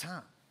this all the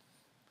time.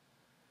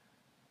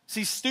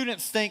 See,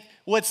 students think,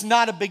 well, it's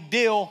not a big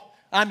deal.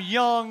 I'm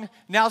young.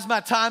 Now's my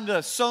time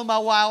to sow my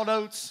wild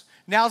oats.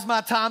 Now's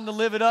my time to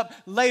live it up.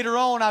 Later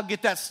on, I'll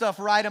get that stuff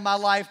right in my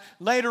life.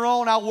 Later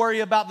on, I'll worry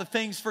about the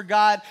things for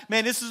God.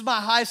 Man, this is my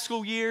high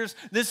school years.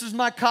 This is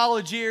my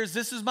college years.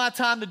 This is my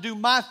time to do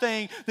my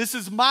thing. This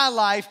is my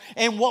life.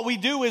 And what we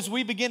do is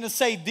we begin to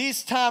say,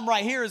 this time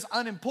right here is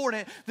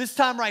unimportant. This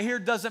time right here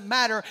doesn't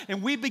matter.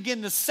 And we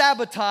begin to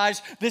sabotage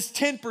this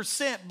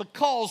 10%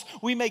 because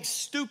we make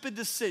stupid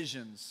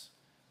decisions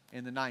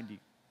in the 90.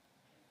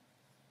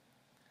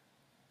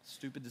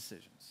 Stupid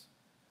decisions.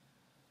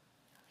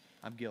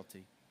 I'm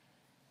guilty.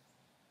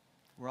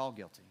 We're all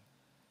guilty.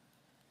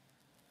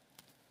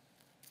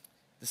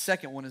 The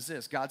second one is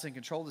this. God's in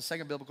control. The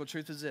second biblical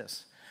truth is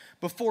this.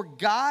 Before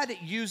God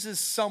uses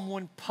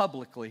someone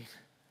publicly,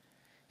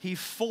 he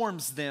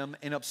forms them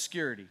in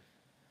obscurity.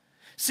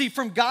 See,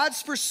 from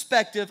God's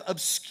perspective,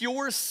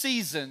 obscure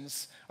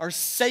seasons are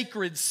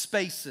sacred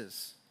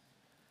spaces.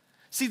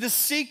 See, the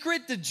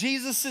secret to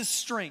Jesus'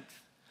 strength,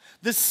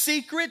 the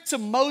secret to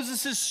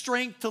Moses'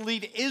 strength to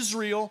lead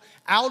Israel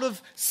out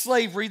of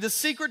slavery, the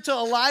secret to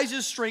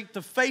Elijah's strength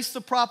to face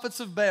the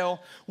prophets of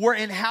Baal were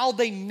in how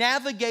they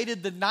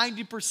navigated the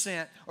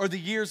 90% or the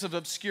years of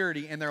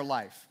obscurity in their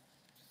life.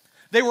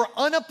 They were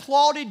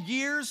unapplauded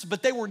years,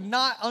 but they were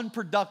not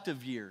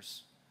unproductive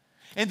years.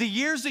 And the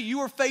years that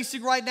you are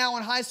facing right now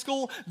in high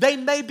school, they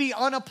may be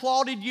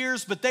unapplauded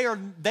years, but they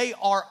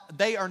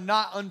are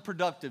not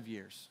unproductive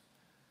years.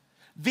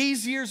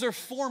 These years are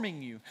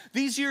forming you.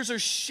 These years are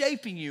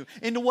shaping you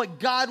into what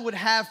God would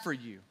have for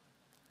you.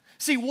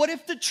 See, what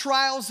if the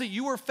trials that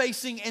you are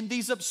facing in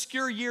these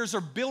obscure years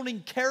are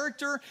building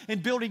character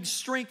and building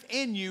strength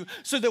in you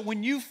so that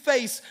when you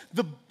face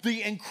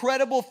the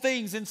incredible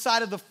things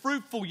inside of the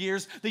fruitful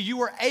years, that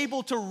you are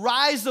able to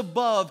rise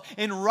above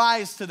and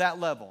rise to that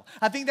level?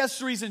 I think that's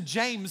the reason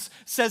James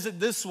says it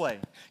this way.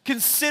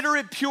 Consider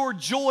it pure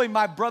joy,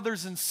 my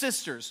brothers and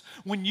sisters,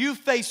 when you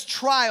face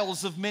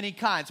trials of many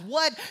kinds.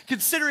 What?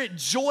 Consider it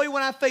joy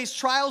when I face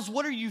trials?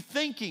 What are you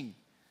thinking?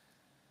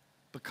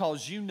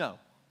 Because you know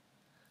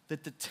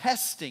that the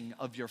testing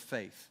of your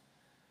faith,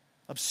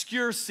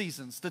 obscure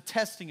seasons, the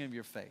testing of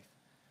your faith,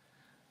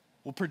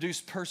 will produce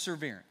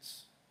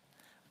perseverance.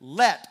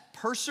 Let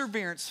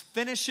perseverance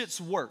finish its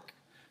work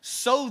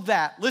so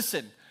that,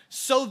 listen,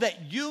 so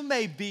that you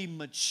may be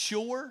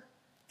mature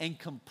and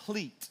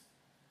complete,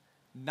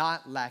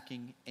 not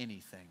lacking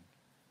anything.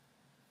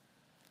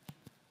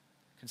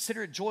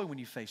 Consider it joy when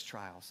you face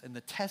trials and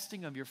the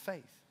testing of your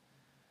faith.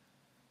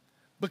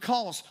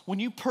 Because when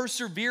you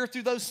persevere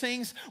through those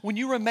things, when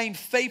you remain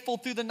faithful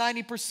through the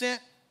 90%,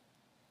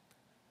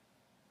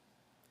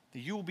 that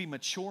you will be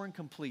mature and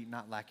complete,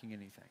 not lacking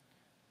anything.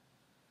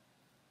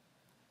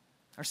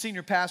 Our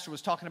senior pastor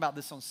was talking about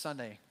this on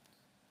Sunday.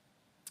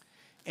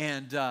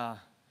 And I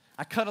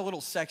cut a little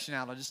section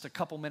out, just a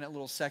couple-minute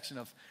little section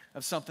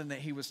of something that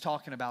he was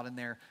talking about in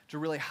there to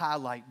really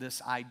highlight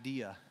this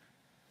idea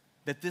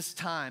that this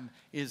time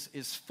is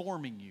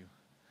forming you.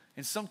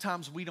 And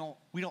sometimes we don't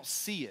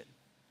see it.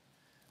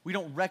 We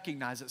don't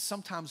recognize it.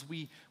 Sometimes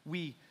we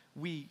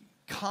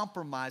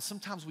compromise.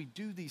 Sometimes we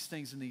do these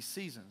things in these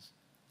seasons.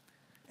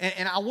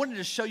 And I wanted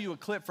to show you a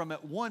clip from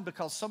it. One,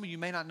 because some of you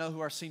may not know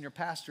who our senior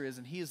pastor is,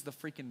 and he is the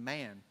freaking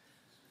man.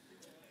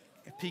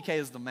 PK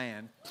is the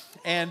man.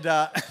 And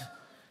I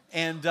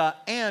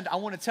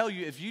want to tell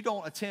you, if you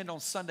don't attend on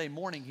Sunday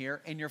morning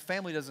here, and your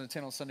family doesn't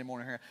attend on Sunday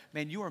morning here,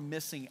 man, you are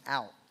missing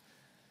out.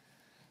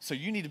 So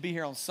you need to be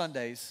here on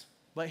Sundays.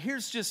 But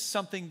here's just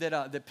something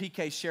that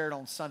PK shared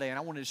on Sunday, and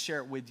I wanted to share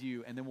it with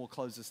you, and then we'll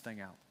close this thing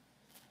out.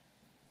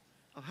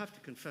 I'll have to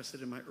confess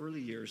that in my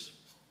early years,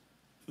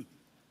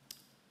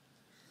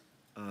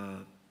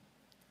 I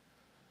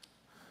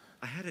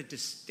had a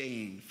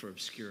disdain for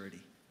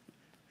obscurity.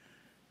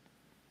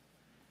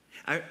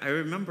 I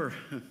remember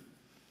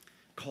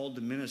called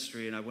to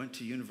ministry, and I went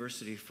to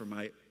university for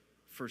my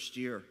first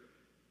year.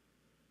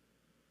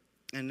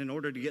 And in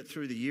order to get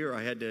through the year,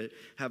 I had to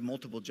have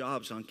multiple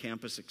jobs on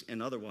campus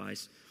and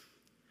otherwise.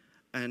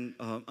 And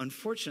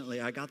unfortunately,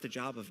 I got the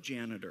job of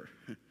janitor.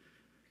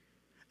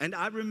 And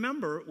I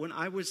remember when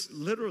I was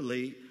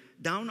literally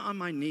down on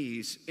my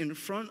knees in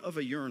front of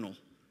a urinal,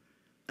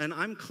 and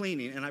I'm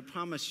cleaning, and I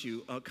promise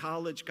you,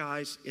 college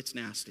guys, it's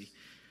nasty.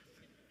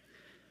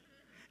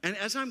 And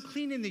as I'm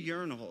cleaning the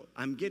urinal,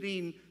 I'm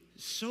getting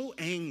so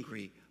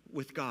angry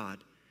with God.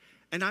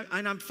 And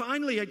I'm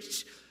finally...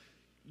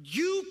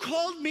 You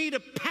called me to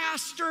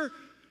pastor,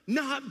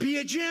 not be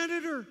a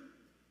janitor.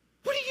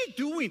 What are you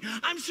doing?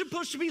 I'm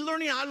supposed to be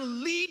learning how to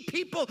lead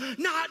people,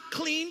 not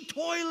clean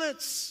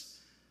toilets.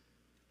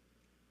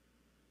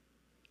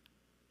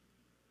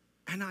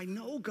 And I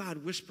know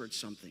God whispered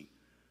something.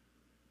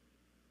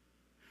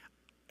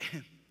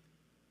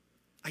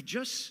 I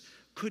just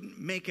couldn't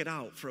make it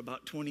out for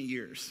about 20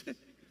 years.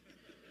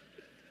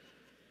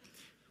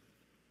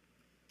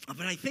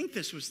 But I think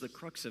this was the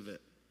crux of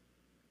it.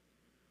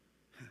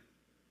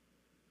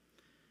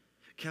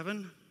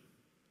 Kevin,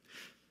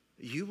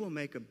 you will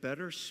make a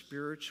better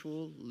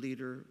spiritual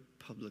leader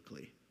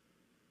publicly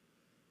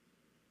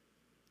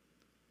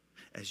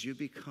as you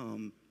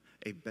become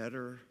a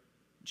better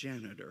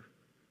janitor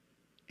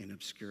in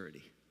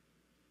obscurity.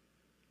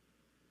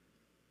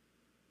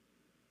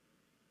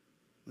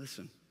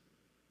 Listen.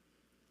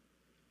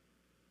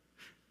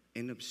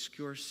 In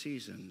obscure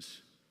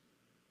seasons,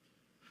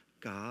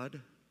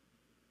 God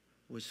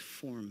was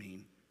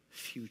forming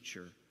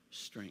future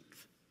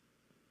strength.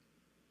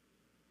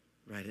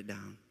 Write it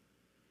down.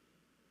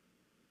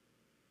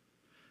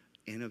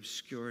 In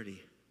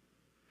obscurity,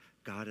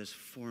 God is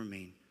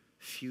forming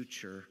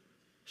future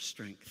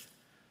strength.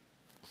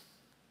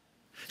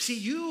 See,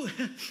 you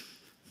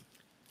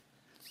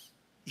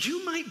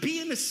might be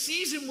in a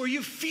season where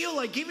you feel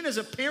like, even as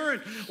a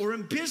parent or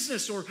in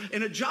business or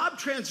in a job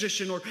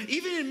transition or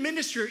even in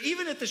ministry or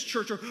even at this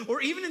church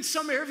or even in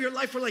some area of your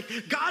life where like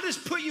God has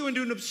put you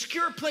into an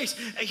obscure place.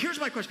 Here's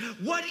my question.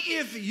 What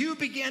if you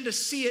began to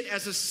see it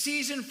as a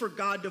season for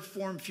God to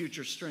form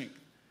future strength?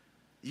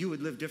 You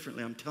would live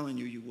differently. I'm telling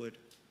you, you would.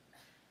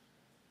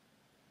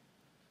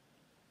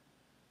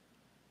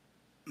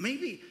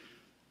 Maybe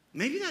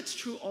that's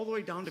true all the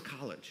way down to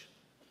college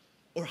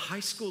or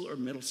high school or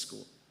middle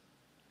school.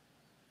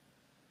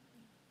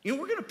 You know,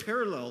 we're going to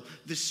parallel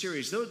this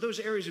series. Those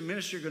areas of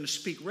ministry are going to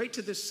speak right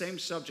to this same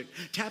subject,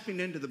 tapping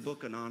into the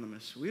book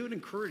Anonymous. We would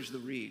encourage the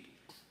read.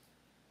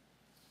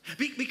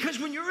 Because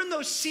when you're in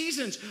those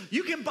seasons,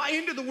 you can buy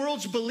into the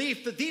world's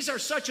belief that these are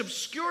such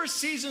obscure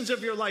seasons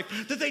of your life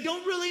that they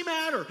don't really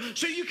matter.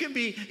 So you can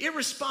be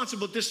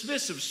irresponsible,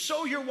 dismissive,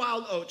 sow your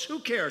wild oats, who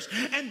cares?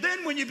 And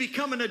then when you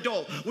become an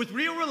adult with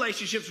real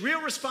relationships,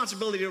 real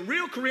responsibility, a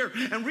real career,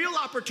 and real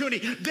opportunity,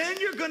 then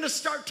you're going to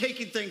start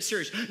taking things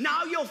serious.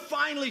 Now you'll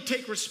finally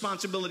take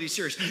responsibility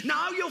serious.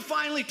 Now you'll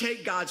finally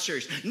take God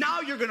serious.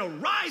 Now you're going to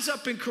rise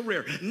up in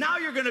career. Now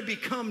you're going to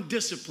become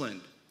disciplined.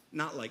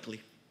 Not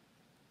likely.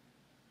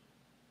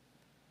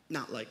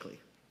 Not likely.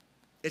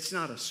 It's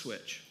not a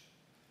switch.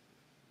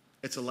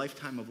 It's a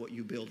lifetime of what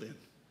you build in.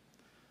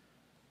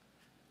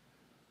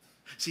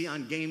 See,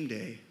 on game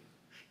day,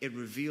 it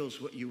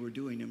reveals what you were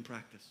doing in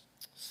practice.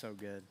 So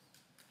good.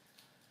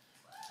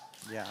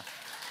 Yeah.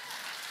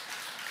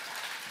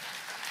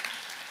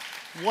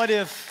 What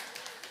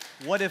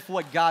if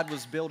what God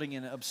was building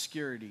in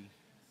obscurity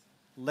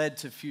led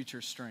to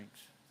future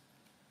strength?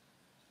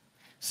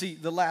 See,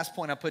 the last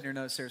point I put in your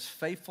notes there is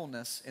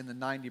faithfulness in the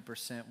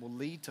 90% will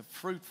lead to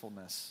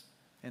fruitfulness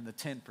in the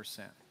 10%.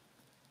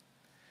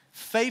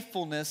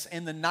 Faithfulness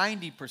in the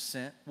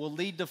 90% will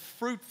lead to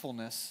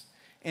fruitfulness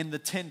in the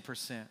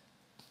 10%.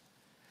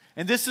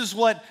 And this is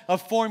what a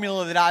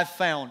formula that I've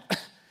found.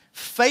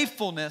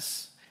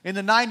 Faithfulness in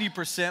the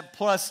 90%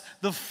 plus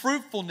the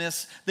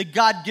fruitfulness that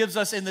God gives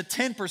us in the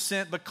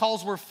 10%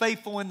 because we're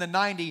faithful in the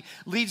 90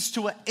 leads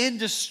to an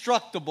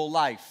indestructible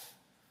life.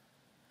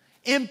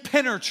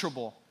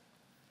 Impenetrable.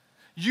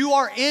 You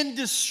are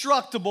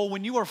indestructible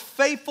when you are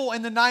faithful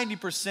in the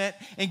 90%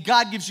 and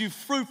God gives you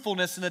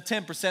fruitfulness in the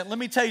 10%. Let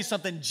me tell you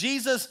something.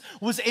 Jesus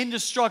was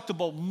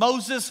indestructible.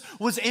 Moses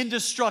was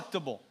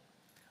indestructible.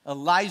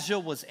 Elijah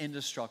was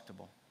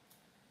indestructible.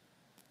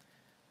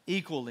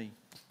 Equally,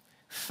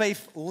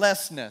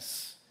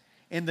 faithlessness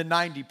in the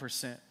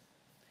 90%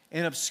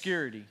 in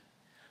obscurity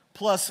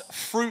plus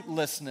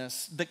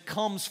fruitlessness that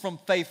comes from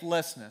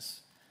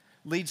faithlessness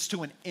leads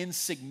to an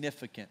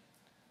insignificant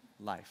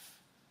life.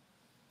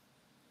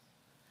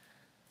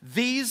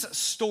 These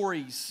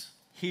stories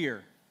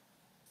here,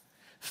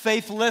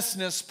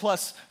 faithlessness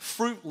plus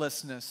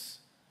fruitlessness,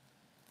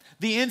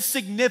 the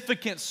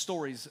insignificant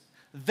stories,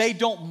 they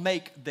don't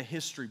make the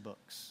history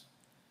books.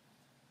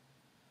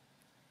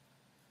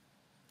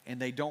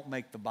 And they don't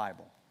make the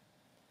Bible.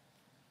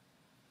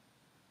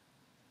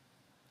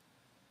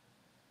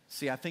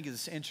 See, I think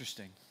it's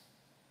interesting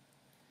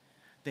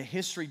that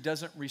history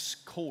doesn't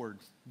record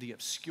the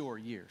obscure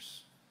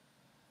years.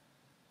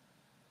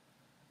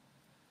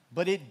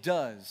 But it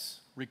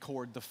does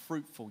record the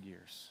fruitful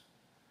years.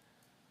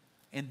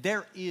 And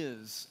there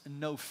is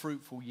no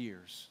fruitful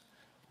years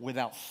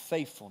without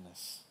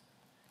faithfulness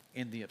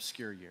in the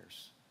obscure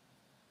years.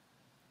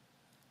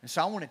 And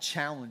so I want to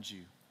challenge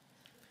you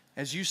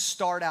as you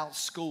start out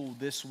school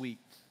this week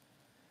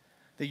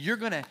that you're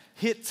going to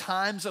hit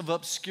times of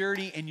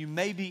obscurity and you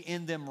may be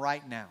in them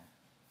right now.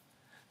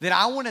 That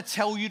I want to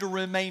tell you to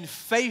remain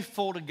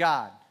faithful to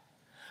God.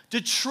 To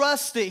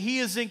trust that He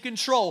is in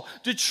control.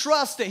 To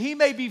trust that He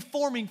may be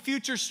forming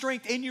future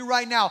strength in you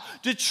right now.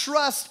 To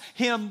trust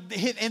Him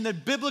in the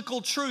biblical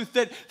truth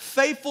that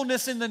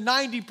faithfulness in the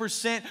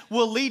 90%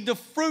 will lead to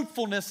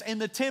fruitfulness in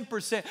the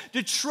 10%.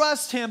 To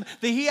trust Him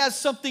that He has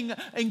something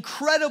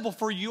incredible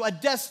for you, a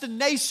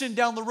destination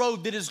down the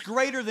road that is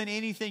greater than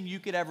anything you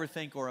could ever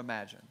think or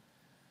imagine.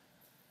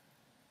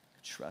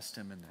 Trust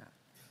Him in that.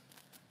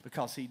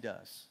 Because He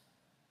does.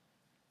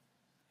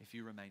 If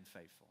you remain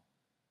faithful.